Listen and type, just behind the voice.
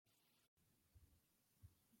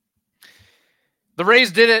The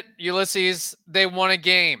Rays did it, Ulysses. They won a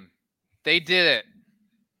game. They did it.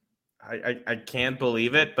 I can't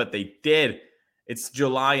believe it, but they did. It's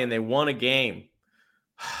July and they won a game.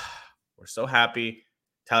 We're so happy.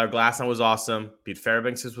 Tyler Glasnow was awesome. Pete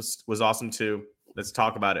Fairbanks was awesome too. Let's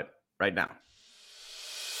talk about it right now.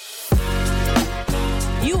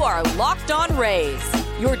 You are Locked On Rays,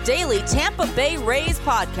 your daily Tampa Bay Rays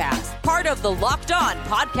podcast, part of the Locked On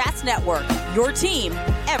Podcast Network, your team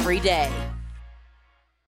every day.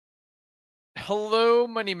 Hello,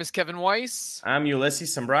 my name is Kevin Weiss. I'm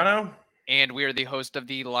Ulysses Sembrano. And we are the host of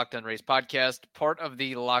the Locked On Rays podcast, part of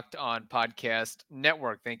the Locked On Podcast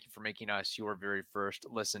Network. Thank you for making us your very first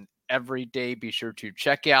listen every day. Be sure to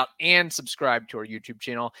check out and subscribe to our YouTube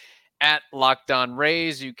channel at Locked On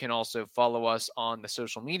Rays. You can also follow us on the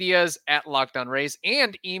social medias at Locked On Rays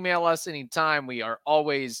and email us anytime. We are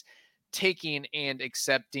always taking and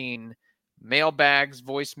accepting mailbags,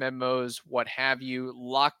 voice memos, what have you,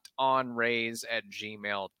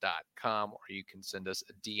 lockedonrays@gmail.com, or you can send us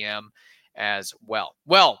a DM as well.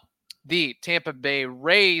 Well, the Tampa Bay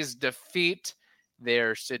Rays defeat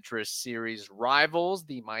their Citrus Series rivals,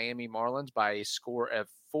 the Miami Marlins, by a score of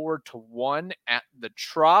 4-1 at the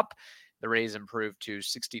Trop. The Rays improved to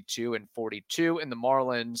 62-42, and the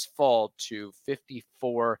Marlins fall to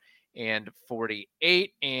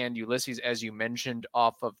 54-48. And Ulysses, as you mentioned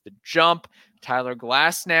off of the jump, Tyler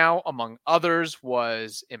Glasnow, among others,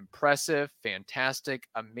 was impressive, fantastic,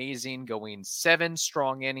 amazing, going 7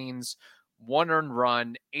 strong innings, 1 earned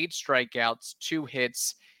run, 8 strikeouts, 2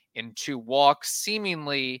 hits, and 2 walks.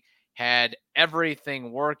 Seemingly had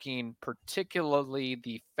everything working, particularly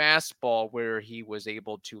the fastball, where he was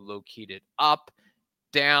able to locate it up,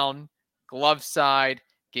 down, glove side,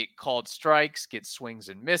 get called strikes, get swings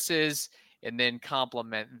and misses, and then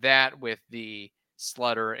complement that with the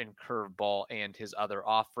slutter and curveball and his other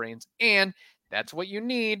offerings. And that's what you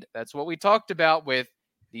need. That's what we talked about with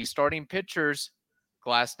the starting pitchers,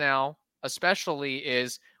 Glasnow especially,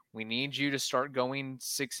 is we need you to start going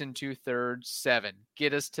 6 2/3, 7.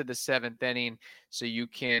 Get us to the 7th inning so you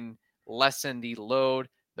can lessen the load,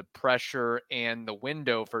 the pressure, and the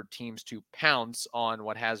window for teams to pounce on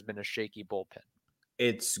what has been a shaky bullpen.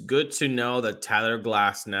 It's good to know that Tyler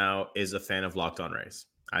Glasnow is a fan of Locked On Rays.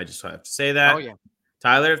 I just have to say that. Oh, yeah.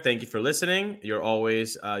 Tyler, thank you for listening. You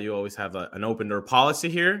always have an open door policy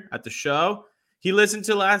here at the show. He listened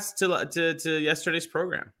to yesterday's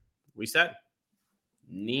program. We said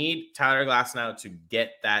need Tyler Glasnow to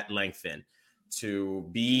get that length in, to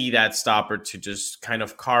be that stopper, to just kind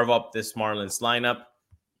of carve up this Marlins lineup.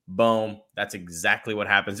 Boom. That's exactly what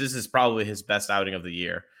happens. This is probably his best outing of the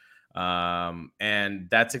year. And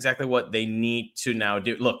that's exactly what they need to now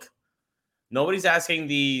do. Look, nobody's asking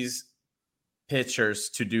these pitchers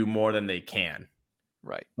to do more than they can.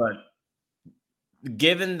 Right. But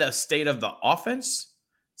given the state of the offense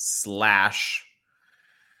 /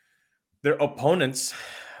 their opponents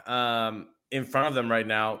in front of them right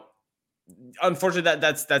now, unfortunately,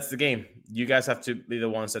 that's the game. You guys have to be the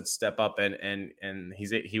ones that step up, and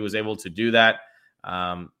he was able to do that.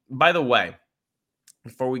 By the way,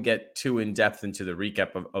 before we get too in depth into the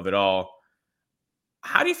recap of it all,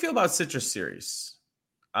 how do you feel about Citrus Series?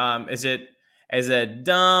 Is it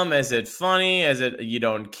dumb? Is it funny? Is it you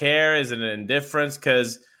don't care? Is it an indifference?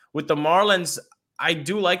 Because with the Marlins, I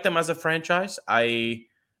do like them as a franchise. I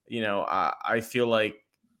feel like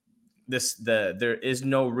there is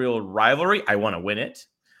no real rivalry. I want to win it,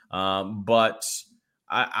 but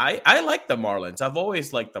I like the Marlins. I've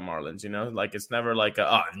always liked the Marlins. Like it's never like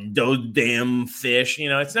those damn fish.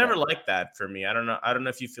 It's never like that for me. I don't know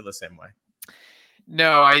if you feel the same way.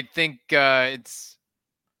 No, I think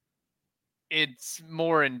it's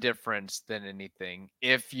more indifference than anything.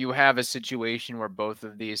 If you have a situation where both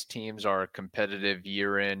of these teams are competitive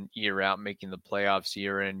year in, year out, making the playoffs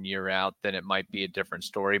year in, year out, then it might be a different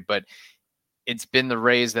story. But it's been the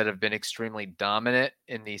Rays that have been extremely dominant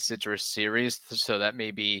in the Citrus Series, so that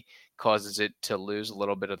maybe causes it to lose a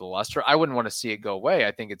little bit of the luster. I wouldn't want to see it go away.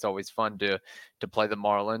 I think it's always fun to play the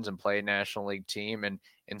Marlins and play a National League team and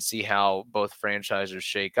see how both franchises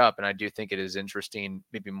shake up. And I do think it is interesting,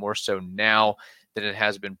 maybe more so now than it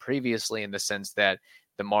has been previously, in the sense that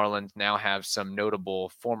the Marlins now have some notable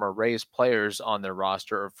former Rays players on their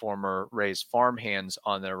roster, or former Rays farmhands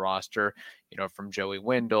on their roster, from Joey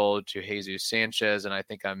Wendell to Jesus Sanchez. And I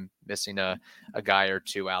think I'm missing a guy or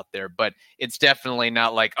two out there, but it's definitely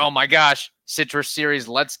not like, oh my gosh, Citrus Series,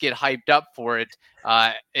 let's get hyped up for it.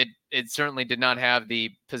 It certainly did not have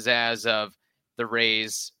the pizzazz of the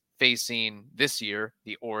Rays facing this year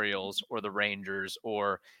the Orioles or the Rangers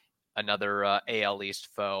or another AL East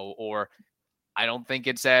foe, or I don't think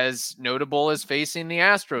it's as notable as facing the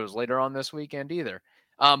Astros later on this weekend either.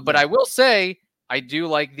 But I will say I do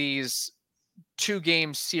like these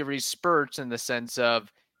 2-game series spurts in the sense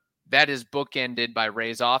of that is bookended by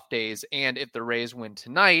Rays off days. And if the Rays win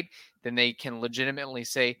tonight, then they can legitimately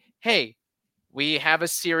say, hey, we have a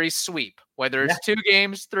series sweep, whether it's 2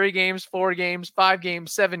 games, 3 games, 4 games, 5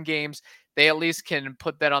 games, 7 games, they at least can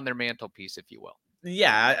put that on their mantelpiece, if you will.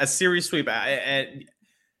 Yeah, a series sweep.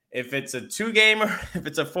 If it's a 2-game or if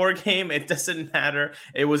it's a 4-game, it doesn't matter.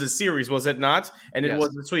 It was a series, was it not? And it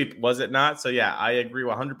was a sweep, was it not? So yeah, I agree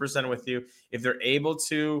 100% with you. If they're able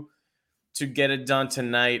to get it done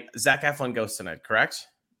tonight, Zach Eflin goes tonight, correct?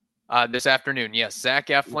 This afternoon, yes. Zach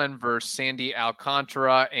Eflin versus Sandy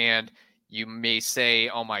Alcantara. And you may say,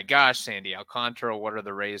 oh my gosh, Sandy Alcantara, what are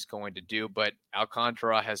the Rays going to do? But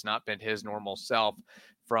Alcantara has not been his normal self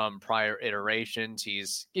from prior iterations.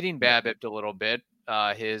 He's getting BABIP'd a little bit.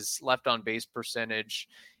 His left on base percentage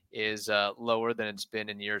is lower than it's been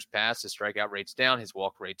in years past. His strikeout rate's down. His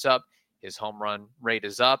walk rate's up. His home run rate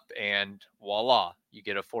is up, and voila, you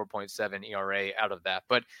get a 4.7 ERA out of that.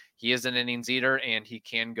 But he is an innings eater, and he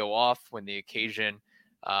can go off when the occasion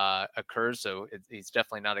occurs. So he's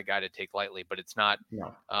definitely not a guy to take lightly, but it's not.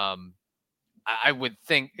 No. I would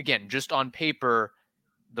think, again, just on paper,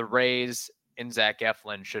 the Rays and Zach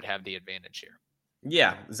Eflin should have the advantage here.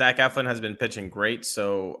 Yeah, Zach Eflin has been pitching great,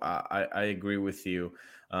 so I agree with you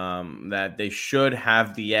that they should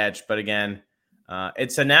have the edge. But again,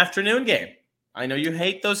 it's an afternoon game. I know you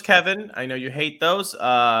hate those, Kevin. I know you hate those,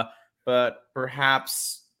 but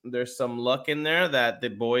perhaps there's some luck in there that the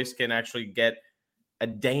boys can actually get a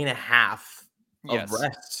day and a half of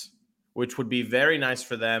rest, which would be very nice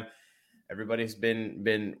for them. Everybody's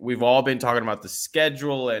we've all been talking about the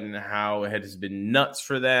schedule and how it has been nuts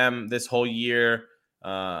for them this whole year.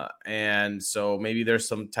 And so maybe there's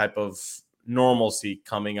some type of normalcy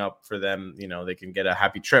coming up for them. You know, they can get a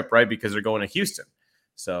happy trip, right? Because they're going to Houston.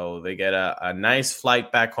 So they get a nice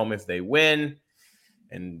flight back home if they win,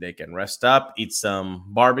 and they can rest up, eat some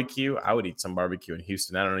barbecue. I would eat some barbecue in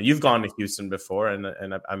Houston. I don't know. You've gone to Houston before, and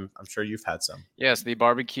I'm sure you've had some. Yes, the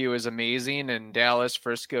barbecue is amazing in Dallas,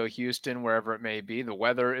 Frisco, Houston, wherever it may be. The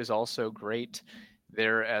weather is also great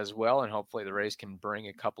there as well, and hopefully the Rays can bring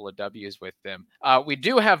a couple of W's with them. We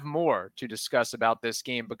do have more to discuss about this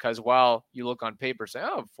game because while you look on paper, say,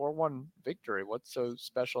 oh, 4-1 victory, what's so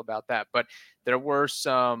special about that? But there were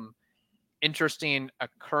some interesting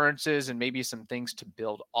occurrences and maybe some things to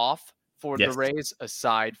build off for the Rays,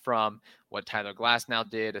 aside from what Tyler Glasnow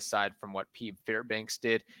did, aside from what Pete Fairbanks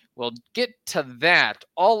did. We'll get to that,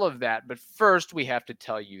 all of that. But first, we have to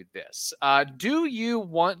tell you this. Do you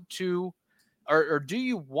want to, or do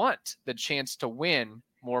you want the chance to win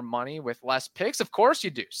more money with less picks? Of course you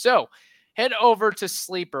do. So head over to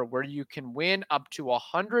Sleeper, where you can win up to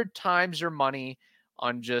 100 times your money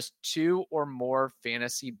on just 2 or more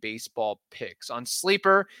fantasy baseball picks. On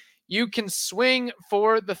Sleeper, you can swing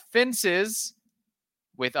for the fences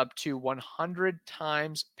with up to 100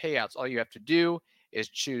 times payouts. All you have to do is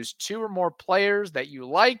choose 2 or more players that you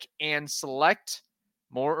like and select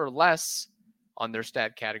more or less on their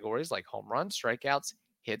stat categories like home runs, strikeouts,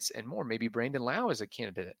 hits, and more. Maybe Brandon Lau is a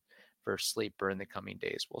candidate for Sleeper in the coming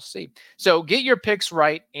days. We'll see. So get your picks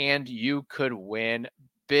right and you could win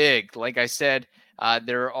big. Like I said,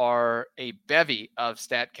 there are a bevy of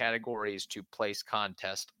stat categories to place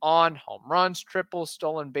contest on: home runs, triples,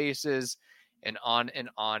 stolen bases, and on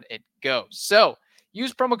it goes. So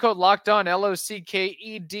use promo code LOCKEDON,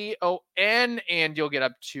 LOCKEDON, and you'll get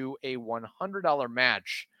up to a $100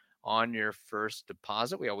 match on your first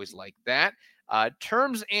deposit. We always like that.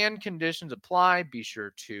 Terms and conditions apply. Be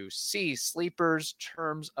sure to see Sleeper's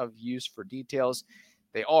terms of use for details.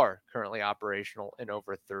 They are currently operational in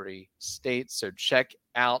over 30 states, so check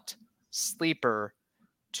out Sleeper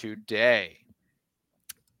today.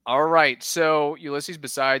 All right, so Ulysses,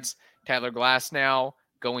 besides Tyler Glasnow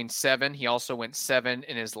going 7, he also went 7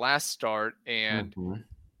 in his last start and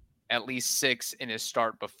at least 6 in his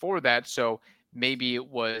start before that, so maybe it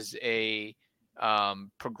was a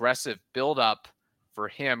progressive buildup for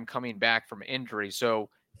him coming back from injury. So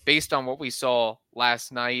based on what we saw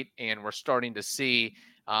last night and we're starting to see,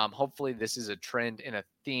 hopefully this is a trend and a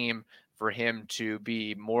theme for him to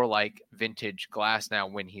be more like vintage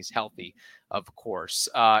Glasnow when he's healthy, of course.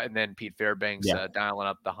 And then Pete Fairbanks dialing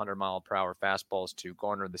up the 100-mile-per-hour fastballs to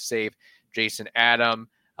garner the save. Jason Adam,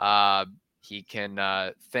 he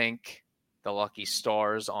can thank the lucky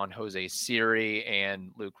stars on Jose Siri and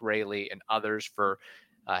Luke Raley and others for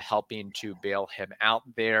helping to bail him out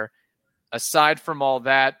there. Aside from all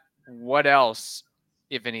that, what else,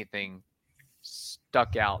 if anything,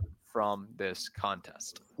 stuck out from this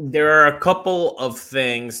contest? There are a couple of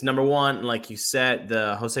things. Number one, like you said,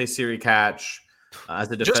 the Jose Siri catch as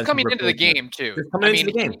a defensive just coming into the replacement. game too. Just coming into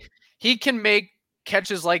the game. He can make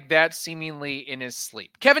catches like that seemingly in his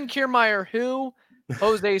sleep. Kevin Kiermaier, who?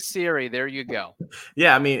 Jose Siri, there you go.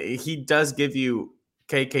 Yeah, I mean, he does give you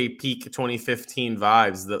KK Peak 2015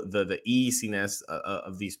 vibes, the easiness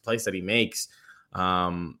of these plays that he makes.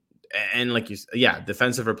 And like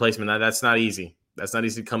defensive replacement, that's not easy. That's not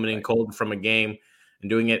easy coming in cold from a game and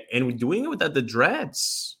doing it without the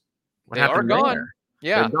dreads. What happened there? Gone.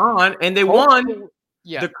 Yeah. They're gone, and they won.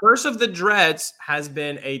 Yeah. The curse of the dreads has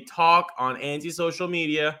been a talk on anti-social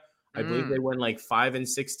media. I believe they went like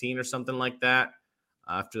 5-16 or something like that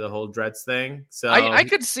after the whole dreads thing. So I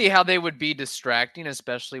could see how they would be distracting,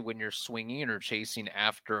 especially when you're swinging or chasing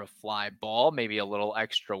after a fly ball, maybe a little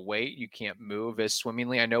extra weight. You can't move as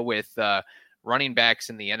swimmingly. I know with running backs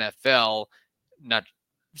in the NFL, not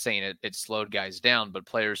saying it slowed guys down, but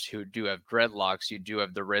players who do have dreadlocks, you do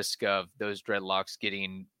have the risk of those dreadlocks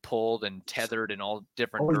getting pulled and tethered in all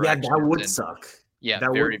different directions. Yeah, that would suck. Yeah,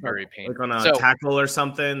 that very, very painful. Like on a tackle or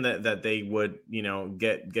something that they would,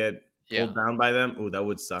 get pulled down by them. Oh, that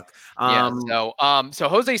would suck. So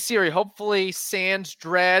Jose Siri, hopefully sans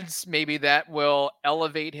dreads, maybe that will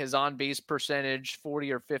elevate his on-base percentage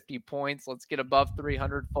 40 or 50 points. Let's get above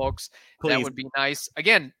 300, folks. Please. That would be nice.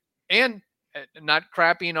 Again, and not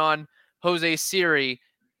crapping on Jose Siri,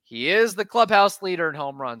 he is the clubhouse leader in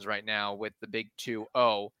home runs right now with the big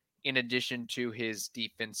 2-0, in addition to his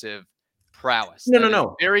defensive prowess.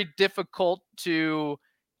 No. Very difficult to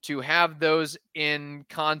have those in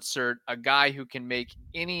concert, a guy who can make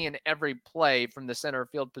any and every play from the center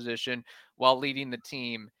field position while leading the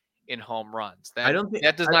team in home runs.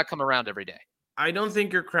 That does not come around every day. I don't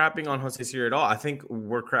think you're crapping on Jose Siri at all. I think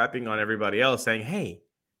we're crapping on everybody else saying, hey,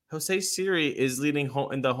 Jose Siri is leading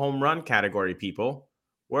in the home run category, people.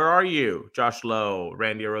 Where are you? Josh Lowe,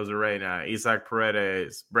 Randy Arozarena, Isaac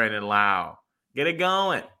Paredes, Brandon Lau. Get it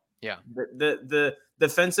going. Yeah. The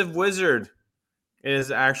defensive wizard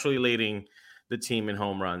is actually leading the team in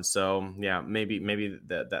home runs. So, yeah, maybe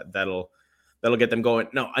that'll get them going.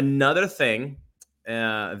 No, another thing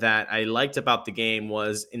that I liked about the game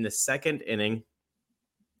was in the second inning,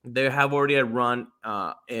 they have already a run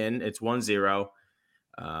in. It's 1-0.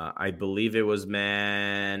 I believe it was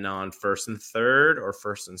man on first and third or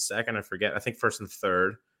first and second. I forget. I think first and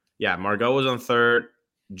third. Yeah, Margot was on third.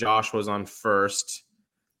 Josh was on first.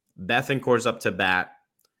 Bethancourt's up to bat.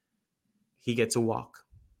 He gets a walk.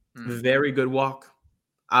 Very good walk.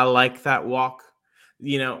 I like that walk.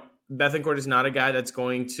 Bethancourt is not a guy that's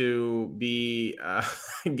going to be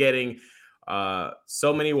getting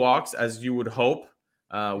so many walks as you would hope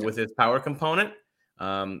with his power component.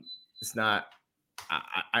 It's not.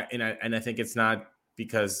 I think it's not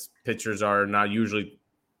because pitchers are not usually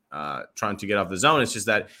trying to get off the zone. It's just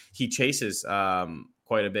that he chases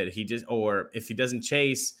quite a bit. Or if he doesn't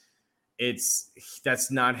chase,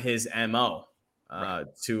 that's not his MO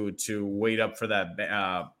to wait up for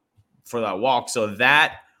that walk. So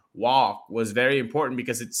that walk was very important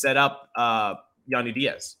because it set up Yandy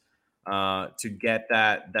Diaz to get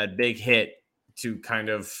that big hit to kind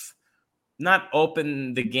of not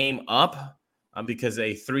open the game up. Because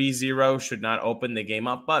a 3-0 should not open the game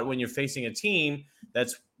up. But when you're facing a team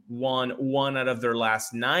that's won 1 out of their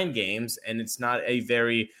last 9 games, and it's not a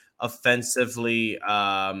very offensively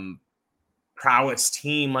prowess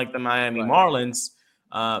team like the Miami Marlins,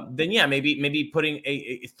 then yeah, maybe putting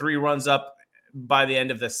a 3 runs up by the end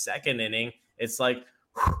of the second inning, it's like,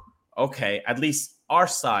 okay, at least our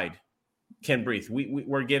side can breathe.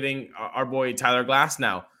 We're giving our boy Tyler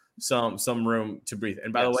Glasnow some room to breathe.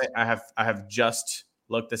 And by the way, I have just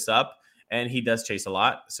looked this up, and he does chase a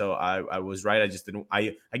lot. So I was right. I just didn't.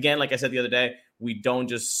 Again, like I said the other day, we don't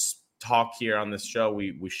just talk here on this show.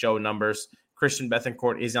 We show numbers. Christian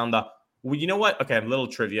Bethancourt is on the. Well, you know what? Okay, a little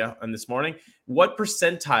trivia on this morning. What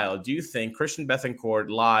percentile do you think Christian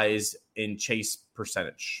Bethancourt lies in chase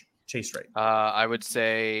rate? I would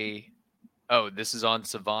say. Oh, this is on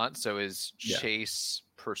Savant. So his chase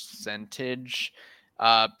percentage.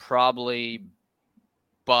 Probably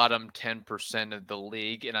bottom 10% of the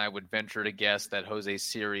league, and I would venture to guess that Jose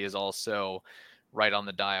Siri is also right on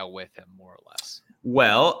the dial with him, more or less.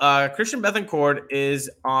 Well, Christian Bethancourt is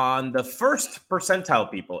on the first percentile,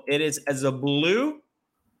 people. It is as a blue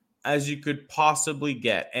as you could possibly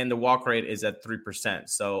get, and the walk rate is at 3%,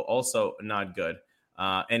 so also not good.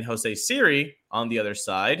 And Jose Siri on the other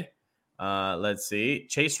side, let's see,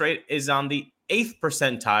 chase rate is on the 8th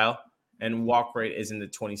percentile, and walk rate is in the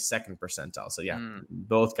 22nd percentile. So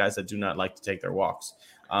both guys that do not like to take their walks.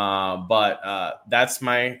 But that's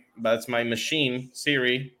my machine,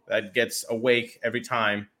 Siri, that gets awake every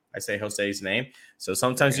time I say Jose's name. So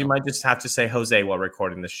sometimes you might just have to say Jose while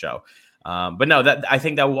recording this show. But no, I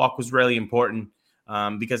think that walk was really important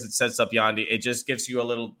because it sets up Yandy. It just gives you a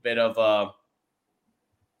little bit of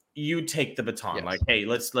you take the baton, like, hey,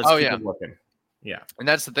 let's keep it working. Yeah. And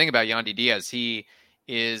that's the thing about Yandy Diaz. He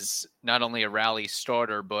is not only a rally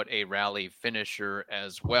starter, but a rally finisher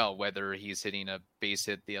as well, whether he's hitting a base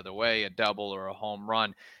hit the other way, a double or a home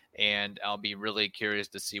run. And I'll be really curious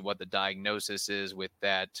to see what the diagnosis is with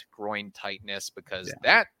that groin tightness, because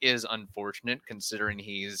that is unfortunate considering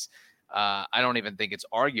he's, I don't even think it's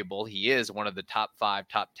arguable. He is one of the top 5,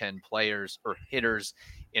 top 10 players or hitters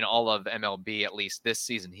in all of MLB, at least this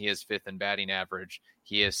season. He is 5th in batting average.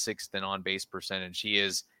 He is 6th in on-base percentage. He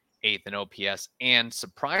is 8th in OPS. And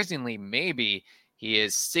surprisingly, maybe he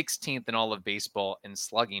is 16th in all of baseball in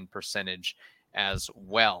slugging percentage as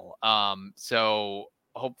well. So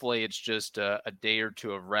hopefully it's just a day or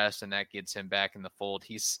two of rest, and that gets him back in the fold.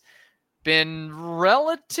 He's been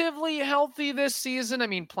relatively healthy this season. I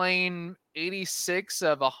mean, playing 86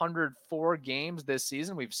 of 104 games this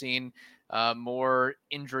season. We've seen more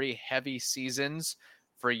injury-heavy seasons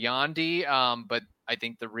for Yandy, but I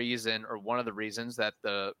think the reason, or one of the reasons that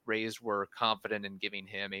the Rays were confident in giving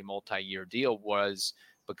him a multi-year deal was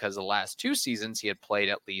because the last 2 seasons he had played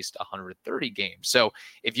at least 130 games. So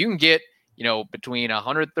if you can get, between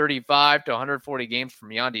 135 to 140 games from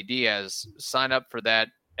Yandy Diaz, sign up for that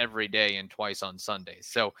every day and twice on Sundays.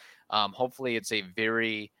 So hopefully it's a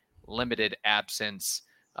very limited absence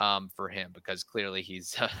for him, because clearly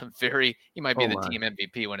he's he might be the team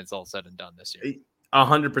MVP when it's all said and done this year.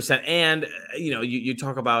 100%. And you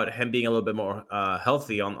talk about him being a little bit more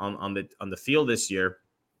healthy on the field this year.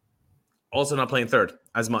 Also not playing third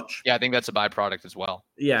as much. Yeah, I think that's a byproduct as well.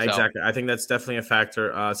 Yeah, exactly. I think that's definitely a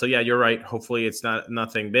factor. So yeah, you're right. Hopefully it's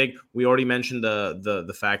nothing big. We already mentioned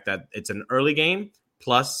the fact that it's an early game,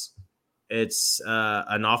 plus it's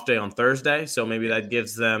an off day on Thursday. So maybe that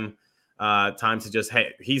gives them time to just,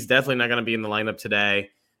 hey, he's definitely not going to be in the lineup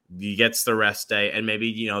today. He gets the rest day, and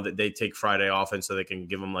maybe that they take Friday off, and so they can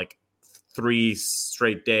give him like 3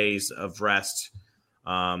 straight days of rest,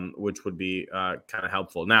 which would be kind of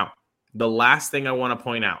helpful. Now, the last thing I want to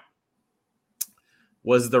point out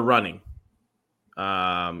was the running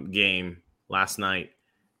game last night.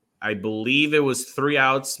 I believe it was 3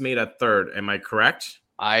 outs made at third. Am I correct?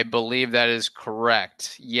 I believe that is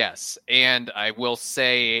correct. Yes. And I will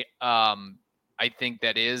say, I think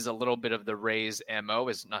that is a little bit of the Rays' MO,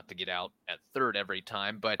 is not to get out at third every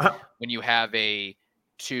time, but when you have a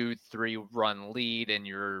 2-3 run lead and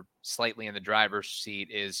you're slightly in the driver's seat,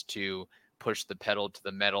 is to push the pedal to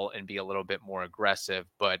the metal and be a little bit more aggressive.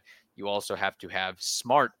 But you also have to have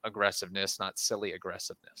smart aggressiveness, not silly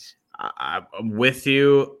aggressiveness. I'm with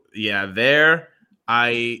you. Yeah, there.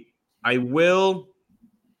 I will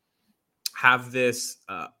have this.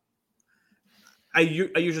 I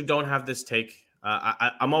usually don't have this take.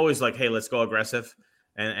 I'm always like, hey, let's go aggressive,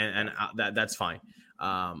 and that's fine.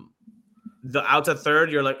 The outs at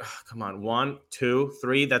third, you're like, oh, come on, 1, 2,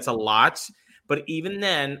 3. That's a lot. But even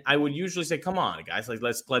then, I would usually say, come on, guys, like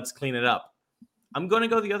let's clean it up. I'm going to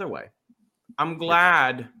go the other way. I'm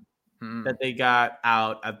glad that they got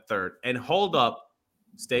out at third. And hold up,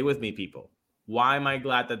 stay with me, people. Why am I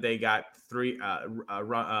glad that they got 3?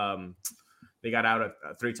 They got out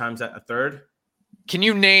at 3 times at a third. Can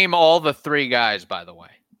you name all the 3 guys, by the way?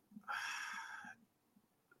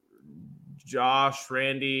 Josh,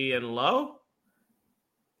 Randy, and Lowe?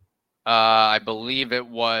 I believe it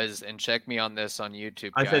was, and check me on this on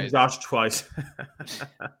YouTube, guys. I said Josh twice.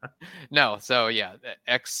 No, so yeah,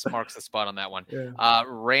 X marks the spot on that one. Yeah.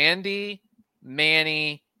 Randy,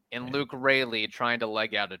 Manny, and Luke Rayleigh trying to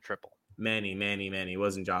leg out a triple. Manny. It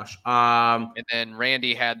wasn't Josh. And then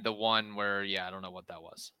Randy had the one where, I don't know what that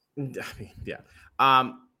was. Yeah.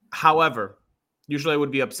 However, usually I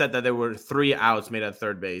would be upset that there were 3 outs made at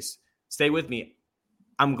third base. Stay with me.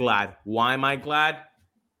 I'm glad. Why am I glad?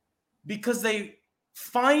 Because they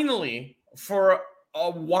finally, for a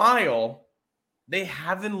while, they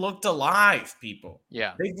haven't looked alive, people.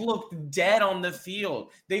 Yeah. They've looked dead on the field.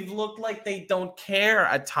 They've looked like they don't care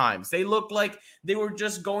at times. They look like they were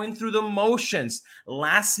just going through the motions.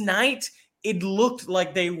 Last night, it looked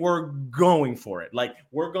like they were going for it. Like,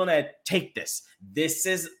 we're going to take this. This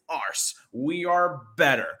is ours. We are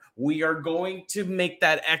better. We are going to make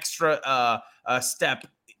that extra step.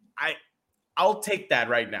 I'll take that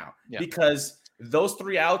right now because those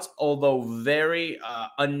 3 outs, although very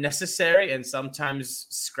unnecessary and sometimes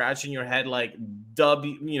scratching your head like,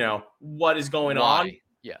 what is going on?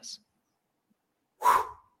 Yes.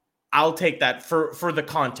 I'll take that for the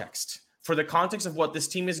context. For the context of what this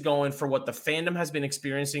team is going, for what the fandom has been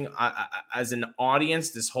experiencing as an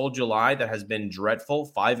audience this whole July that has been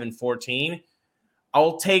dreadful, 5-14.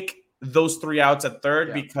 I'll take those 3 outs at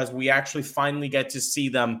third because we actually finally get to see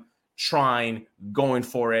them trying, going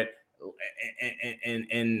for it,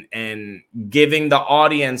 and giving the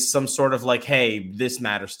audience some sort of like, hey, this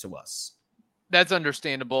matters to us. That's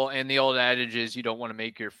understandable. And the old adage is you don't want to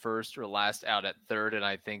make your first or last out at third. And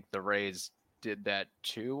I think the Rays did that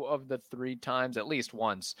 2 of the 3 times, at least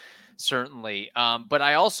once, certainly. But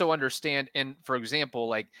I also understand, and for example,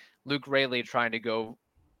 like Luke Raley trying to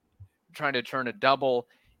turn a double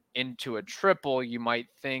into a triple, you might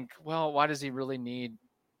think, well, why does he really need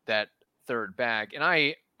that third bag? And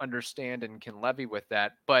I understand and can levy with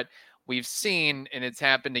that. But we've seen, and it's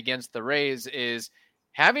happened against the Rays, is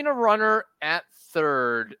having a runner at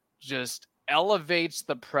third just elevates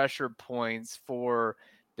the pressure points for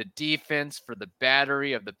the defense, for the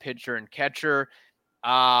battery of the pitcher and catcher.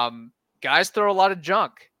 Guys throw a lot of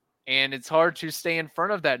junk, and it's hard to stay in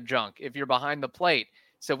front of that junk if you're behind the plate.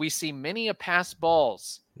 So we see many a pass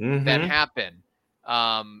balls that happen,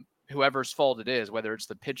 whoever's fault it is, whether it's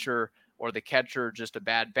the pitcher or the catcher, just a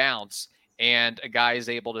bad bounce, and a guy is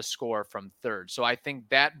able to score from third. So I think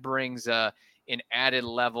that brings an added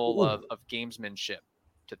level of gamesmanship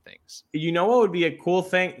to things. You know what would be a cool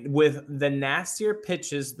thing with the nastier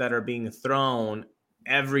pitches that are being thrown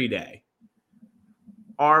every day?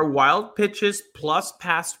 Are wild pitches plus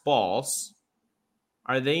passed balls,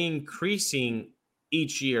 are they increasing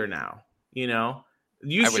each year now?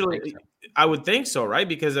 Usually I would think so, right?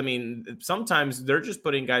 Because I mean, sometimes they're just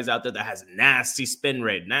putting guys out there that has nasty spin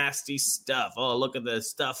rate, nasty stuff. Oh, look at the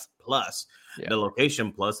stuff plus. The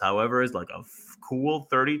location plus, however, is like a cool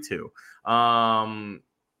 32. That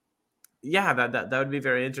would be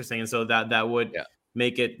very interesting. And so that would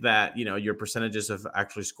make it that, your percentages of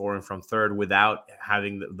actually scoring from third without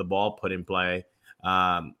having the ball put in play,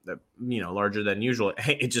 larger than usual.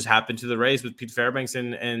 It just happened to the Rays with Pete Fairbanks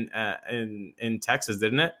in Texas,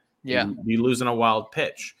 didn't it? Yeah. You losing a wild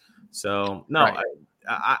pitch. So no, right.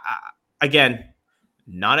 I again,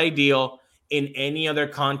 not ideal. In any other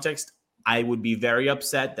context, I would be very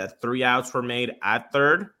upset that 3 outs were made at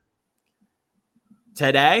third.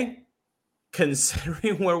 Today,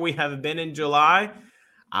 considering where we have been in July,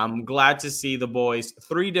 I'm glad to see the boys,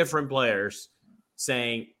 3 different players,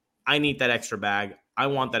 saying, I need that extra bag. I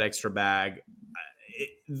want that extra bag.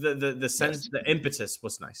 The sense, the impetus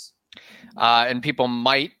was nice. And people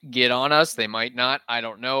might get on us. They might not. I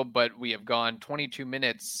don't know. But we have gone 22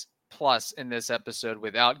 minutes plus in this episode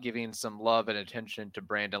without giving some love and attention to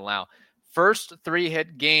Brandon Lowe. First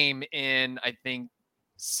 3-hit game in, I think,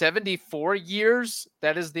 74 years.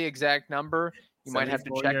 That is the exact number. You might have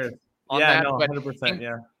to check on that. No,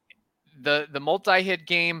 100%. The multi-hit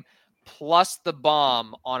game plus the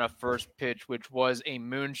bomb on a first pitch, which was a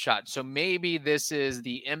moonshot. So maybe this is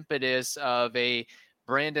the impetus of a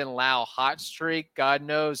Brandon Lowe hot streak. God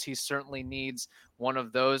knows he certainly needs one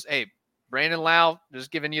of those. Hey, Brandon Lowe, just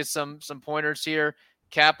giving you some pointers here.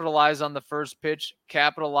 Capitalize on the first pitch.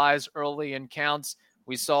 Capitalize early in counts.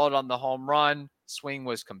 We saw it on the home run. Swing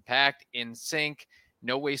was compact, in sync,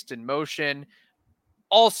 no wasted motion.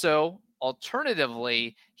 Also,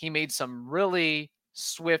 alternatively, he made some really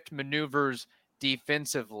swift maneuvers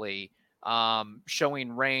defensively,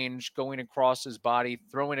 showing range, going across his body,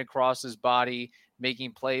 throwing across his body,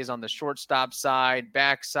 making plays on the shortstop side,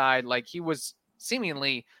 backside. Like, he was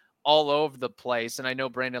seemingly all over the place. And I know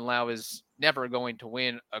Brandon Lowe is never going to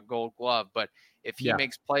win a Gold Glove, but if he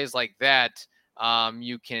makes plays like that,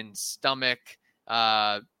 you can stomach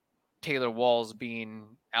Taylor Walls being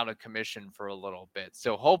out of commission for a little bit.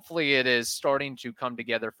 So hopefully it is starting to come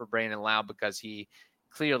together for Brandon Lowe, because he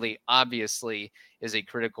clearly, obviously, is a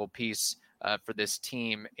critical piece for this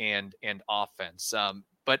team and offense.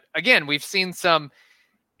 But again, we've seen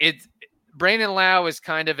Brandon Lowe is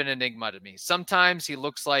kind of an enigma to me. Sometimes he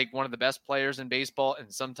looks like one of the best players in baseball, and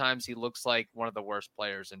sometimes he looks like one of the worst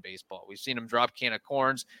players in baseball. We've seen him drop can of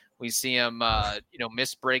corns. We see him,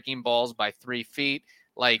 miss breaking balls by 3 feet.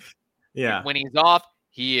 Like, when he's off,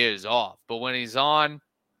 he is off. But when he's on,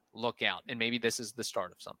 look out. And maybe this is the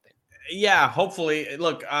start of something. Yeah, hopefully.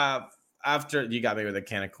 Look, after you got me with a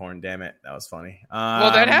can of corn, damn it, that was funny.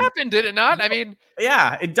 Well, that happened, did it not? I mean,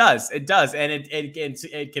 yeah, it does, and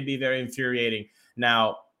it can be very infuriating.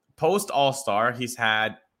 Now, post All-Star, he's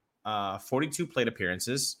had 42 plate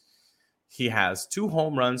appearances. He has 2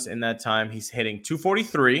 home runs in that time. He's hitting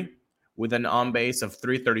 243 with an on base of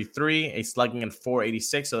 333, a slugging at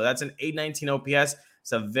 486. So that's an 819 OPS.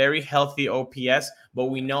 It's a very healthy OPS, but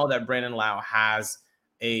we know that Brandon Lau has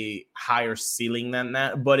a higher ceiling than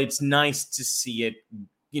that. But it's nice to see it,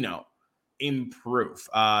 improve.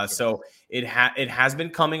 So it has been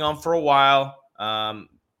coming on for a while, and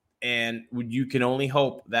you can only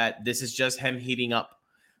hope that this is just him heating up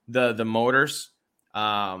the motors.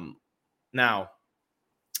 Now,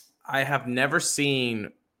 I have never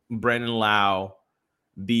seen Brandon Lau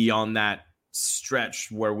be on that stretch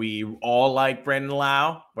where we all like Brandon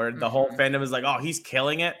Lau, where the whole fandom is like, oh, he's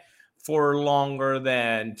killing it, for longer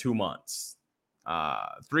than 2 months.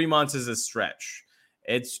 3 months is a stretch.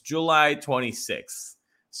 It's July 26th.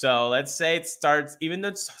 So let's say it starts, even though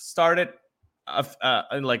it started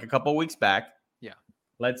like a couple weeks back. Yeah.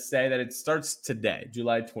 Let's say that it starts today,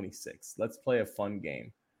 July 26th. Let's play a fun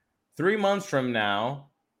game. 3 months from now,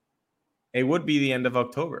 it would be the end of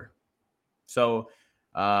October. So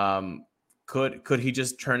could he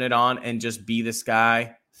just turn it on and just be this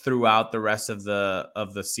guy throughout the rest of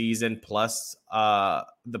the season plus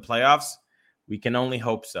the playoffs? We can only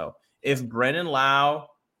hope so. If Brandon Lau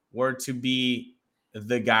were to be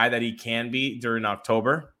the guy that he can be during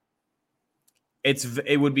October,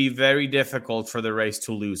 it would be very difficult for the Rays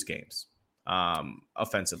to lose games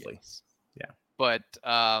offensively. Yes. Yeah. But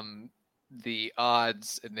the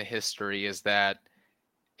odds in the history is that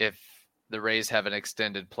if the Rays have an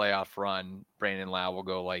extended playoff run, Brandon Lau will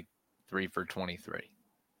go like 3 for 23.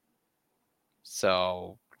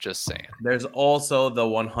 So just saying. There's also the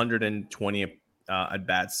 120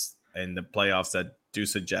 at-bats in the playoffs that do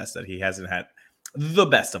suggest that he hasn't had the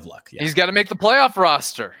best of luck. Yeah. He's got to make the playoff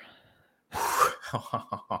roster.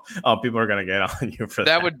 Oh, people are gonna get on you for that.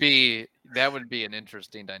 That would be an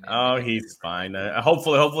interesting dynamic. Oh, he's fine.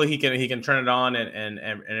 Hopefully he can turn it on and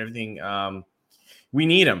everything. We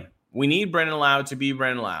need him. We need Brandon Lau to be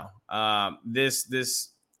Brandon Lau. This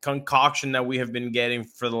concoction that we have been getting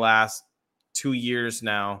for the last 2 years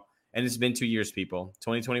now, and it's been 2 years, people.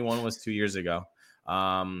 2021 was 2 years ago.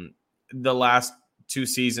 The last 2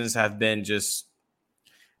 seasons have been just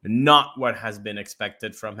not what has been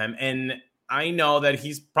expected from him. And I know that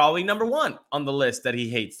he's probably number 1 on the list that he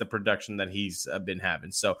hates the production that he's been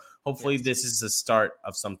having. So hopefully this is the start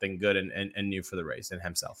of something good and new for the Rays and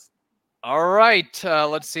himself. All right.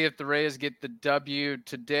 Let's see if the Rays get the W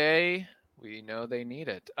today. We know they need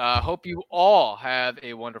it. Hope you all have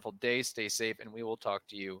a wonderful day. Stay safe, and we will talk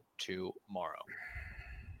to you tomorrow.